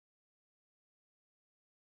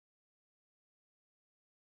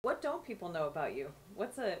What don't people know about you?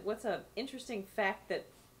 What's a interesting fact that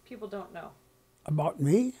people don't know? About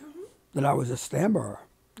me? Mm-hmm. That I was a stammerer.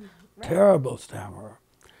 Right. Terrible stammerer.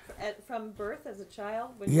 From birth as a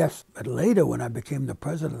child? Yes, but later when I became the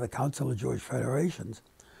president of the Council of Jewish Federations,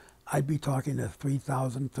 I'd be talking to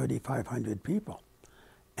 3,000, 3,500 people,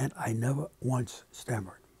 and I never once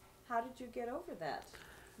stammered. How did you get over that?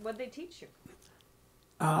 What did they teach you?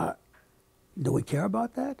 Do we care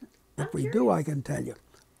about that? I'm If we do, curious. I can tell you.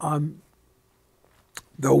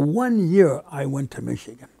 The one year I went to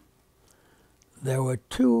Michigan, there were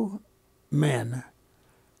two men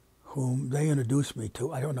whom they introduced me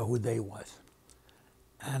to. I don't know who they was.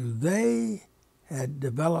 And they had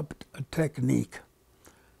developed a technique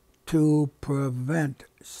to prevent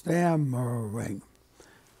stammering.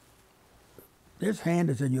 This hand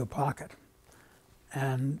is in your pocket,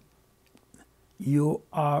 and you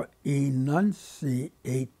are enunciating,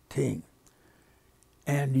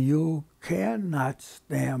 and you cannot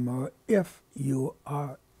stammer if you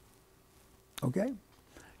are, okay?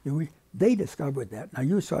 They discovered that. Now,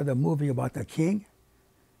 you saw the movie about the king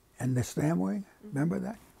and the stammering. Remember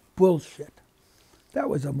that? Bullshit. That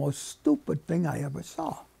was the most stupid thing I ever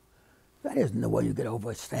saw. That isn't the way you get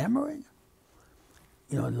over stammering.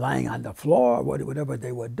 You know, lying on the floor, whatever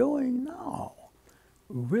they were doing. No.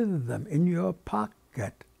 Rhythm in your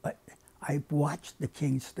pocket. I watched the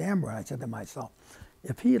king stammer, and I said to myself,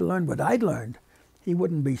 if he had learned what I'd learned, he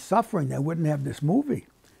wouldn't be suffering. They wouldn't have this movie.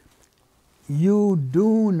 You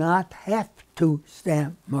do not have to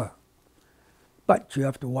stammer. But you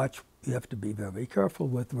have to watch, you have to be very careful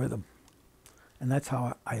with rhythm. And that's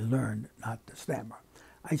how I learned not to stammer.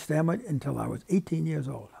 I stammered until I was 18 years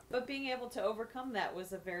old. But being able to overcome that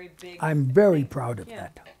was a very big I'm very thing. proud of Yeah.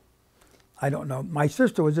 that. I don't know. My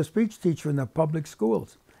sister was a speech teacher in the public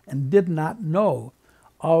schools and did not know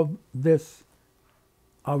of this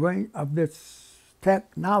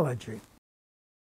technology.